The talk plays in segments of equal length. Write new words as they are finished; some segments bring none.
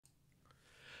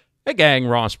Hey gang,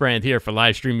 Ross Brand here for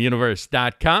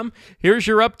LivestreamUniverse.com. Here's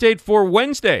your update for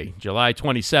Wednesday, July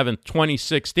 27th,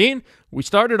 2016. We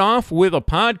started off with a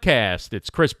podcast.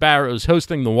 It's Chris Barrows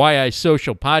hosting the YI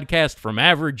Social podcast from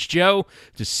Average Joe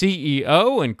to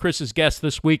CEO, and Chris's guest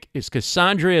this week is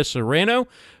Cassandra Serrano.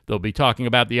 They'll be talking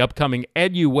about the upcoming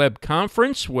EduWeb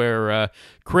conference where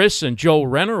Chris and Joel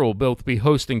Renner will both be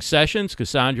hosting sessions.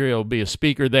 Cassandra will be a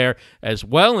speaker there as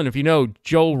well, and if you know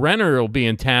Joel Renner will be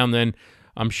in town, then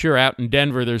I'm sure out in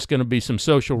Denver there's going to be some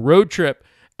social road trip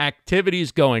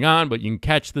activities going on, but you can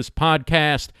catch this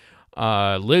podcast,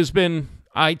 Lisbon,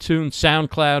 iTunes,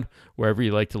 SoundCloud, wherever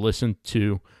you like to listen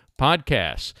to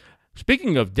podcasts.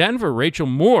 Speaking of Denver, Rachel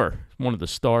Moore, one of the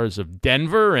stars of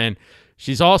Denver, and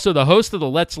she's also the host of the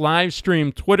Let's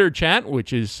Livestream Twitter chat,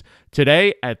 which is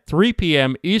today at 3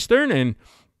 p.m. Eastern, and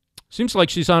seems like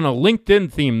she's on a LinkedIn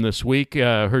theme this week.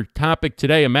 Her topic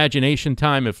today, imagination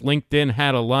time if LinkedIn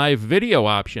had a live video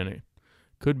option. It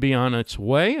could be on its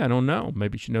way. I don't know.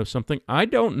 Maybe she knows something I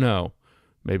don't know.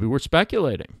 Maybe we're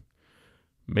speculating.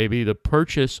 Maybe the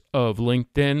purchase of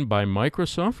LinkedIn by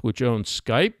Microsoft, which owns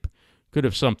Skype, could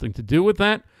have something to do with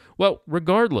that. Well,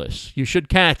 regardless, you should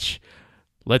catch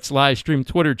Let's Livestream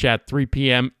Twitter chat 3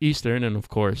 p.m. Eastern, and of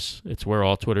course, it's where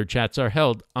all Twitter chats are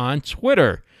held on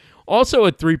Twitter. Also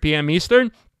at 3 p.m.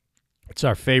 Eastern, it's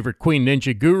our favorite Queen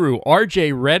Ninja guru,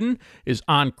 RJ Redden, is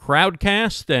on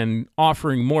Crowdcast and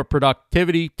offering more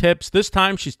productivity tips. This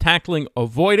time she's tackling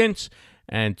avoidance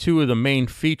and two of the main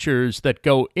features that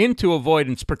go into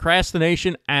avoidance,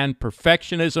 procrastination and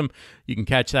perfectionism. You can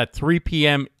catch that 3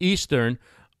 p.m. Eastern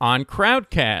on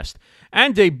Crowdcast.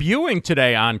 And debuting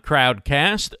today on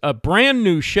Crowdcast, a brand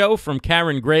new show from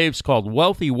Karen Graves called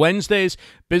Wealthy Wednesdays,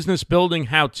 Business Building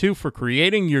How-To for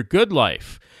Creating Your Good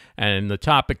Life. And the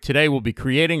topic today will be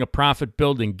creating a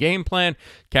profit-building game plan.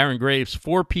 Karen Graves,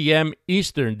 4 p.m.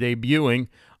 Eastern, debuting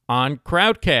on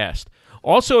Crowdcast.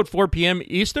 Also at 4 p.m.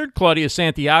 Eastern, Claudia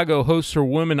Santiago hosts her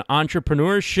Women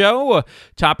Entrepreneurs Show.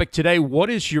 Topic today, what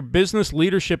is your business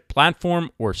leadership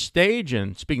platform or stage?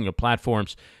 And speaking of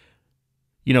platforms,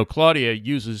 you know, Claudia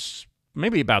uses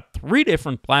maybe about 3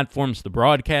 different platforms to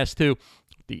broadcast to.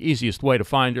 The easiest way to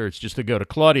find her is just to go to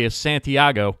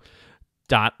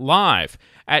claudiasantiago.live.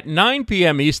 At 9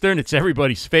 p.m. Eastern, it's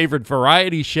everybody's favorite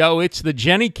variety show. It's the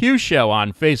Jenny Q Show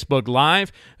on Facebook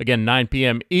Live. Again, 9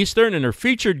 p.m. Eastern, and her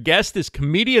featured guest is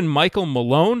comedian Michael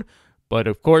Malone. But,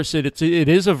 of course, it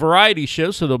is a variety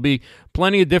show, so there'll be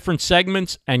plenty of different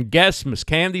segments and guests. Miss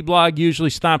Candy Blog usually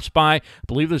stops by. I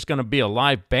believe there's going to be a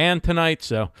live band tonight,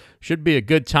 so should be a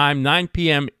good time. 9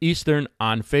 p.m. Eastern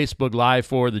on Facebook Live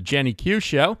for the Jenny Q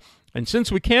Show. And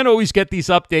since we can't always get these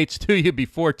updates to you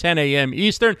before 10 a.m.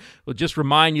 Eastern, we'll just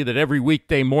remind you that every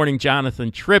weekday morning,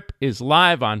 Jonathan Tripp is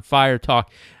live on Fire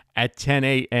Talk at 10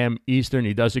 a.m. Eastern.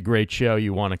 He does a great show.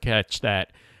 You want to catch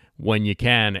that when you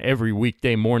can, every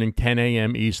weekday morning, 10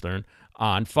 a.m. Eastern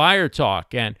on Fire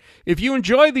Talk. And if you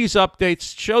enjoy these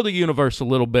updates, show the universe a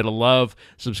little bit of love.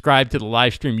 Subscribe to the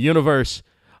Livestream Universe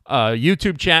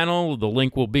YouTube channel. The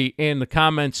link will be in the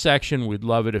comments section. We'd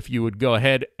love it if you would go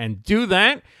ahead and do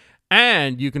that.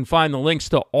 And you can find the links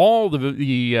to all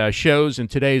the shows in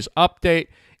today's update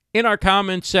in our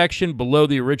comments section below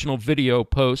the original video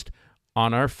post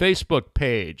on our Facebook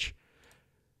page.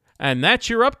 And that's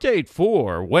your update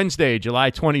for Wednesday, July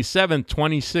 27th,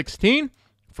 2016.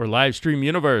 For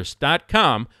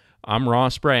LivestreamUniverse.com, I'm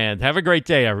Ross Brand. Have a great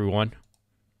day, everyone.